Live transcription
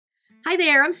Hi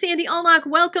there, I'm Sandy Allnock.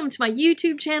 Welcome to my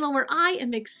YouTube channel where I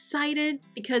am excited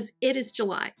because it is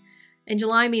July, and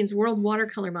July means World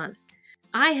Watercolor Month.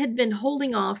 I had been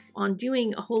holding off on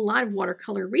doing a whole lot of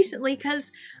watercolor recently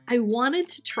because I wanted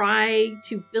to try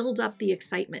to build up the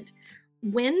excitement.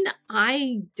 When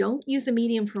I don't use a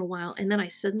medium for a while and then I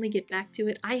suddenly get back to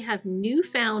it, I have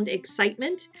newfound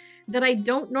excitement that I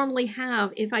don't normally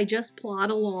have if I just plod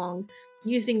along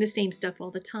using the same stuff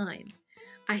all the time.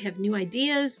 I have new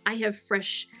ideas, I have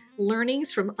fresh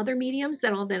learnings from other mediums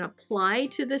that I'll then apply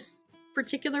to this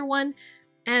particular one,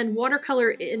 and watercolor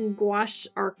and gouache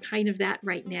are kind of that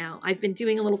right now. I've been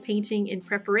doing a little painting in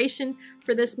preparation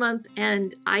for this month,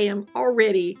 and I am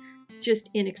already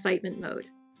just in excitement mode.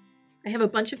 I have a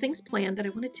bunch of things planned that I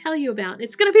want to tell you about.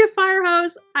 It's going to be a fire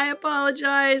hose, I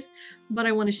apologize, but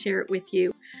I want to share it with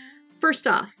you. First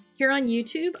off, here on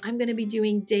YouTube, I'm going to be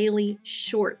doing daily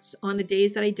shorts on the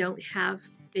days that I don't have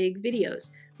big videos.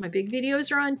 My big videos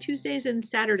are on Tuesdays and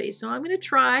Saturdays, so I'm going to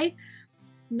try,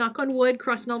 knock on wood,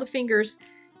 crossing all the fingers,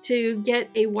 to get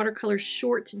a watercolor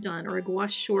short done or a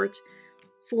gouache short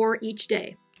for each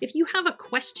day. If you have a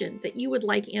question that you would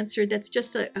like answered that's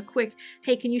just a quick,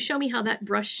 hey, can you show me how that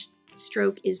brush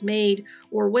stroke is made,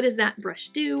 or what does that brush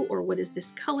do, or what does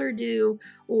this color do,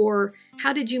 or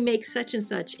how did you make such and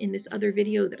such in this other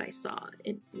video that I saw,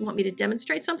 and you want me to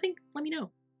demonstrate something, let me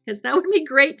know, because that would be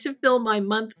great to fill my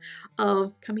month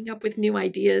of coming up with new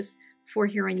ideas for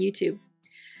here on YouTube.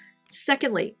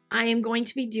 Secondly, I am going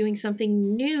to be doing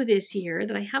something new this year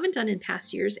that I haven't done in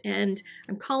past years, and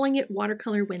I'm calling it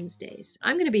Watercolor Wednesdays.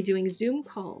 I'm going to be doing Zoom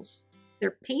calls.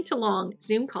 They're paint-along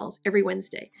Zoom calls every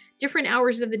Wednesday. Different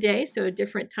hours of the day, so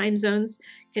different time zones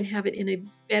can have it in a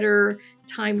better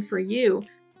time for you.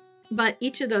 But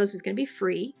each of those is going to be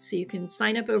free, so you can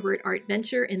sign up over at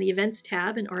ArtVenture in the Events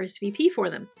tab and RSVP for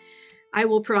them. I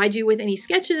will provide you with any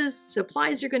sketches,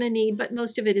 supplies you're going to need, but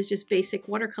most of it is just basic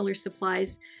watercolor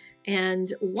supplies.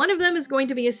 And one of them is going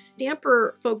to be a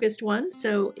stamper-focused one,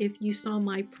 so if you saw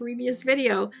my previous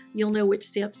video, you'll know which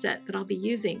stamp set that I'll be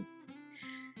using.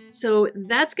 So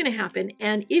that's going to happen,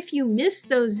 and if you miss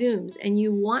those Zooms and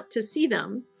you want to see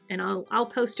them, and I'll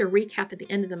post a recap at the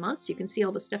end of the month so you can see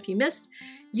all the stuff you missed,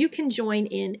 you can join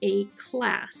in a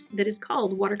class that is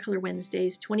called Watercolor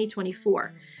Wednesdays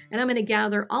 2024. And I'm going to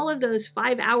gather all of those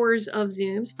 5 hours of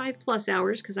Zooms, 5+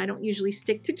 hours, because I don't usually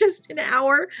stick to just an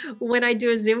hour when I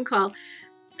do a Zoom call.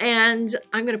 And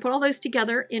I'm going to put all those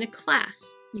together in a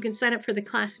class. You can sign up for the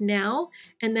class now,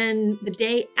 and then the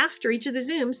day after each of the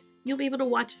Zooms, you'll be able to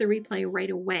watch the replay right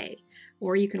away.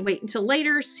 Or you can wait until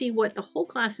later, see what the whole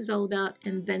class is all about,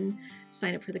 and then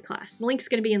sign up for the class. The link's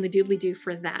going to be in the doobly-doo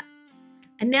for that.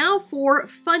 And now for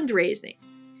fundraising.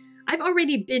 I've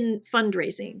already been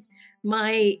fundraising.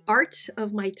 My art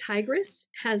of my tigress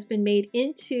has been made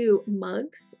into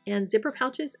mugs and zipper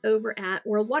pouches over at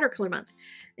World Watercolor Month.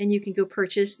 And you can go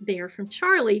purchase there from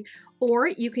Charlie, or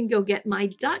you can go get my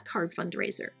dot card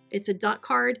fundraiser. It's a dot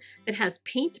card that has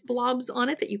paint blobs on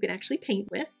it that you can actually paint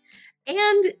with.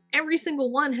 And every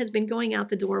single one has been going out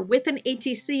the door with an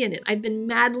ATC in it. I've been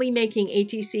madly making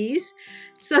ATCs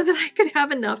so that I could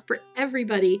have enough for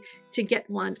everybody to get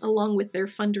one along with their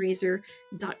fundraiser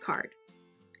dot card.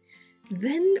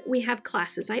 Then we have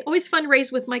classes. I always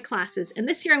fundraise with my classes, and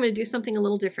this year I'm going to do something a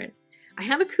little different. I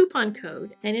have a coupon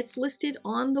code, and it's listed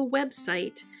on the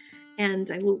website,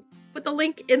 and I will put the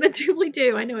link in the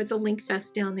doobly-doo. I know it's a link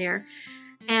fest down there.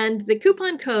 And the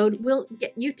coupon code will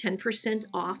get you 10%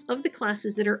 off of the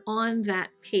classes that are on that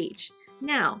page.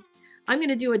 Now, I'm going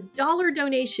to do a $1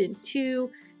 donation to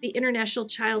the International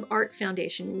Child Art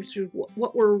Foundation, which is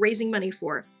what we're raising money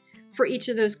for each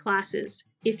of those classes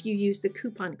if you use the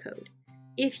coupon code.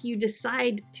 If you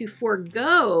decide to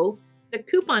forego the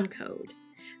coupon code,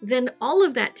 then all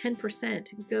of that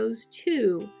 10% goes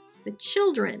to the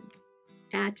children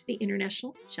at the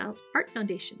International Child Art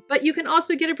Foundation. But you can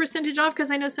also get a percentage off,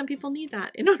 because I know some people need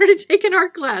that in order to take an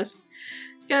art class,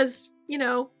 because, you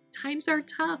know, times are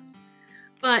tough,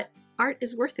 but art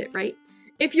is worth it, right?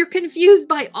 If you're confused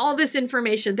by all this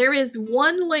information, there is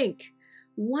one link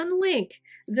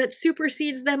that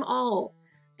supersedes them all,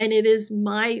 and it is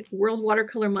my World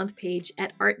Watercolor Month page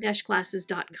at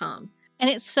art-classes.com. And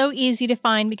it's so easy to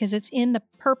find because it's in the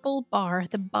purple bar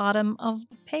at the bottom of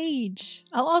the page.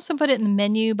 I'll also put it in the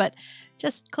menu, but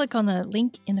just click on the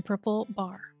link in the purple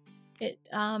bar. It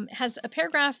has a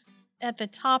paragraph at the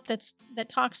top that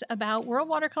talks about World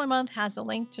Watercolor Month, has a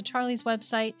link to Charlie's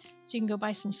website, so you can go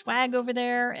buy some swag over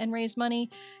there and raise money.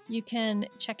 You can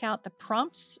check out the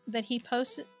prompts that he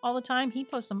posts all the time. He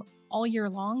posts them all year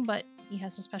long, but he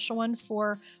has a special one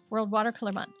for World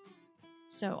Watercolor Month.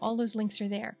 So all those links are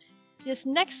there. This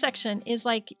next section is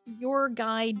like your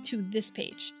guide to this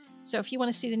page. So if you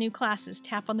want to see the new classes,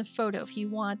 tap on the photo. If you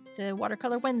want the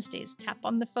Watercolor Wednesdays, tap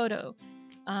on the photo.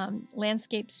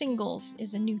 Landscape Singles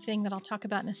is a new thing that I'll talk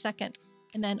about in a second.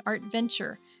 And then Art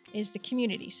Venture is the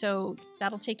community. So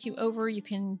that'll take you over. You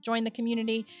can join the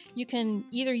community. You can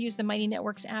either use the Mighty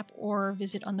Networks app or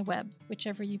visit on the web,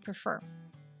 whichever you prefer.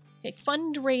 Okay,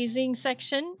 fundraising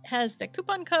section has the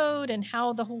coupon code and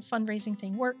how the whole fundraising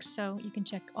thing works. So you can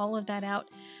check all of that out.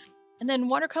 And then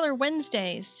Watercolor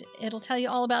Wednesdays, it'll tell you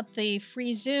all about the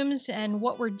free Zooms and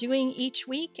what we're doing each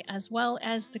week, as well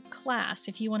as the class.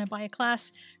 If you want to buy a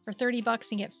class for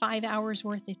 $30 and get 5 hours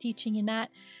worth of teaching in that,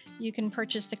 you can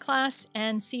purchase the class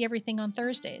and see everything on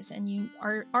Thursdays. And you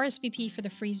are RSVP for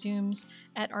the free Zooms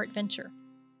at Art Venture.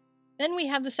 Then we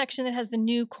have the section that has the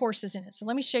new courses in it. So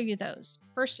let me show you those.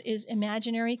 First is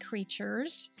Imaginary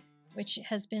Creatures, which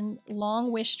has been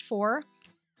long wished for.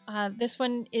 This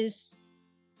one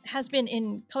has been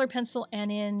in colored pencil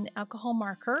and in alcohol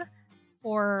marker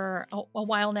for a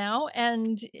while now,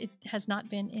 and it has not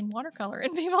been in watercolor.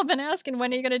 And people have been asking,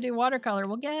 when are you going to do watercolor?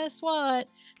 Well, guess what?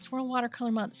 It's World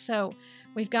Watercolor Month. So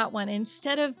we've got one.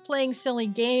 Instead of playing silly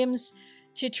games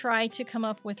to try to come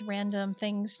up with random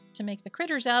things to make the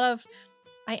critters out of,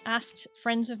 I asked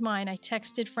friends of mine, I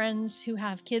texted friends who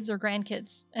have kids or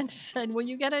grandkids and said, will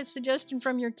you get a suggestion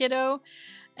from your kiddo?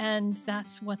 And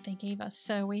that's what they gave us.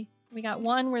 So we got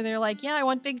one where they're like, yeah, I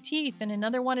want big teeth, and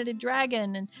another wanted a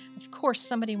dragon, and of course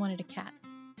somebody wanted a cat.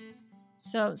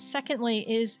 So secondly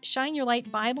is Shine Your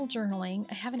Light Bible Journaling.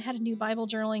 I haven't had a new Bible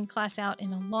journaling class out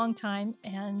in a long time,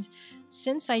 and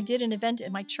since I did an event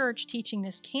at my church teaching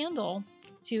this candle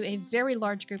to a very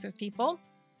large group of people,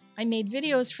 I made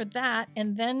videos for that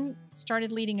and then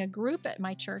started leading a group at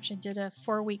my church. I did a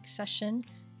 4-week session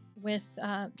with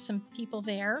some people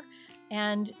there,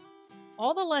 and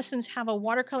all the lessons have a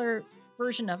watercolor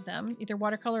version of them, either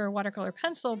watercolor or watercolor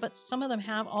pencil, but some of them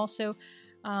have also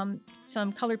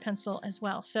some colored pencil as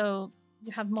well. So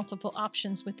you have multiple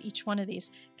options with each one of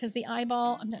these. Because the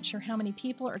eyeball, I'm not sure how many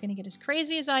people are going to get as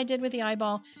crazy as I did with the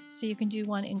eyeball, so you can do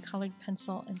one in colored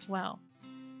pencil as well.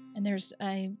 And there's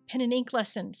a pen and ink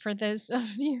lesson for those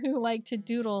of you who like to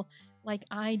doodle like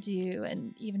I do,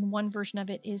 and even one version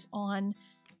of it is on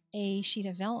a sheet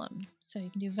of vellum. So you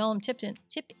can do vellum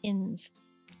tip-ins.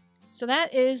 So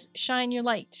that is Shine Your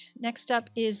Light. Next up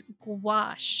is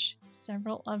gouache.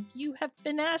 Several of you have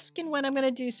been asking when I'm going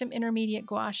to do some intermediate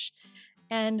gouache.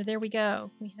 And there we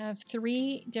go. We have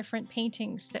 3 different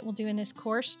paintings that we'll do in this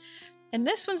course. And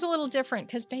this one's a little different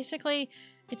because basically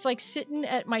it's like sitting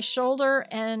at my shoulder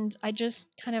and I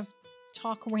just kind of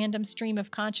talk random stream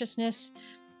of consciousness.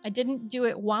 I didn't do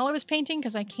it while I was painting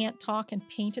because I can't talk and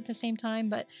paint at the same time,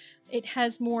 but it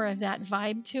has more of that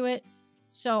vibe to it.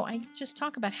 So I just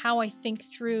talk about how I think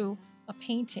through a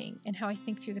painting and how I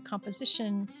think through the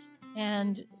composition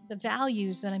and the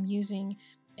values that I'm using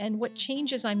and what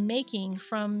changes I'm making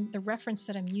from the reference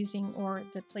that I'm using or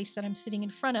the place that I'm sitting in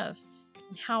front of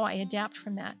and how I adapt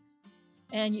from that.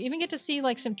 And you even get to see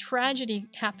like some tragedy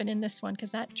happen in this one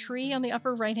because that tree on the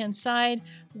upper right-hand side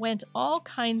went all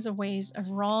kinds of ways of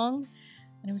wrong,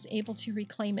 and I was able to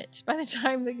reclaim it by the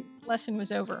time the lesson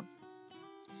was over.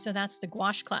 So that's the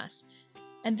gouache class.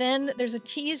 And then there's a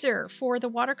teaser for the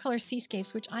watercolor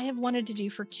seascapes, which I have wanted to do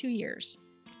for 2 years.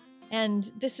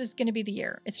 And this is going to be the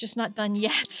year. It's just not done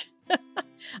yet. I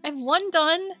have one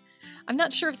done. I'm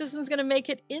not sure if this one's going to make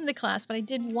it in the class, but I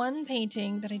did one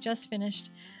painting that I just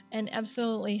finished and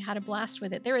absolutely had a blast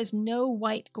with it. There is no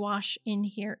white gouache in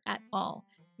here at all.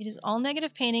 It is all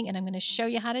negative painting, and I'm going to show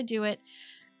you how to do it.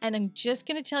 And I'm just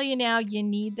going to tell you now, you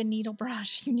need the needle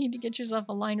brush. You need to get yourself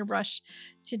a liner brush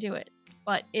to do it.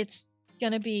 But it's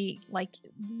going to be like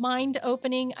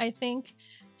mind-opening, I think,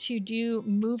 to do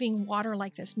moving water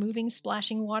like this, moving,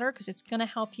 splashing water, because it's going to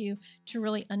help you to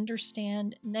really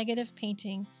understand negative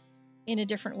painting in a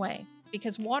different way,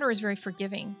 because water is very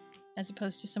forgiving as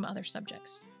opposed to some other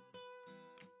subjects.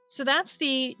 So that's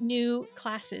the new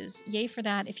classes. Yay for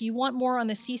that. If you want more on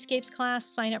the Seascapes class,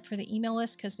 sign up for the email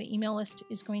list because the email list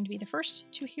is going to be the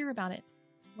first to hear about it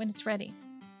when it's ready.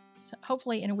 So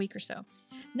hopefully in a week or so.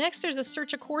 Next, there's a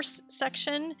search a course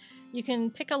section. You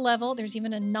can pick a level. There's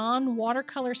even a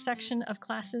non-watercolor section of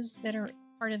classes that are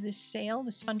part of this sale,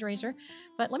 this fundraiser.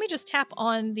 But let me just tap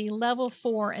on the level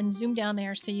 4 and zoom down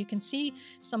there so you can see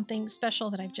something special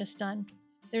that I've just done.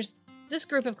 There's this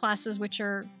group of classes which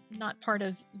are not part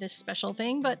of this special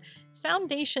thing, but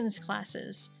foundations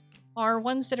classes are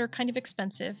ones that are kind of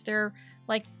expensive. They're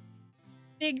like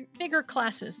bigger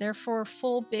classes. They're for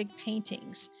full big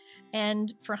paintings.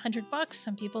 And for $100,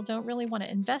 some people don't really want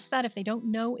to invest that if they don't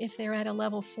know if they're at a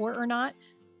level 4 or not.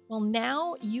 Well,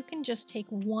 now you can just take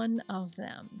one of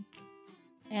them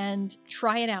and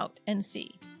try it out and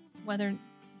see whether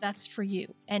that's for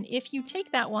you. And if you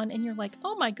take that one and you're like,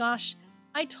 oh my gosh,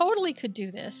 I totally could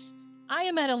do this. I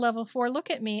am at a level 4.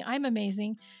 Look at me. I'm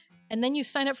amazing. And then you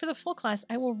sign up for the full class,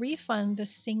 I will refund the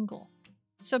single.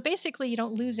 So basically you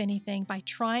don't lose anything by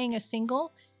trying a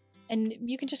single, and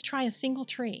you can just try a single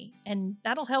tree, and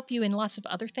that'll help you in lots of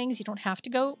other things. You don't have to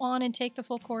go on and take the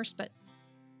full course, but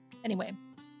anyway.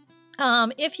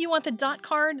 If you want the dot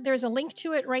card, there's a link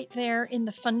to it right there in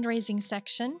the fundraising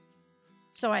section.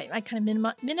 So I kind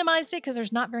of minimized it because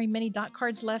there's not very many dot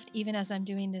cards left, even as I'm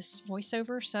doing this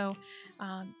voiceover. So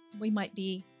we might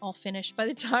be all finished by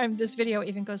the time this video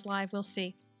even goes live. We'll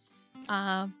see.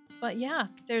 But yeah,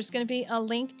 there's going to be a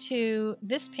link to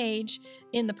this page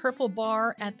in the purple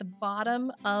bar at the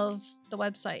bottom of the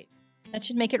website. That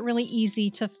should make it really easy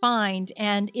to find.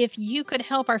 And if you could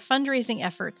help our fundraising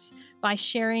efforts by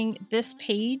sharing this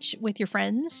page with your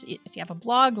friends, if you have a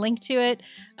blog, link to it,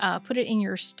 put it in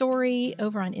your story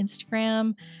over on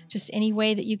Instagram, just any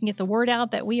way that you can get the word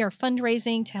out that we are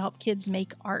fundraising to help kids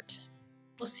make art.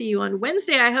 We'll see you on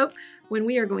Wednesday, I hope, when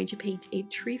we are going to paint a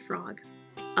tree frog.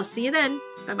 I'll see you then.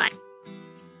 Bye-bye.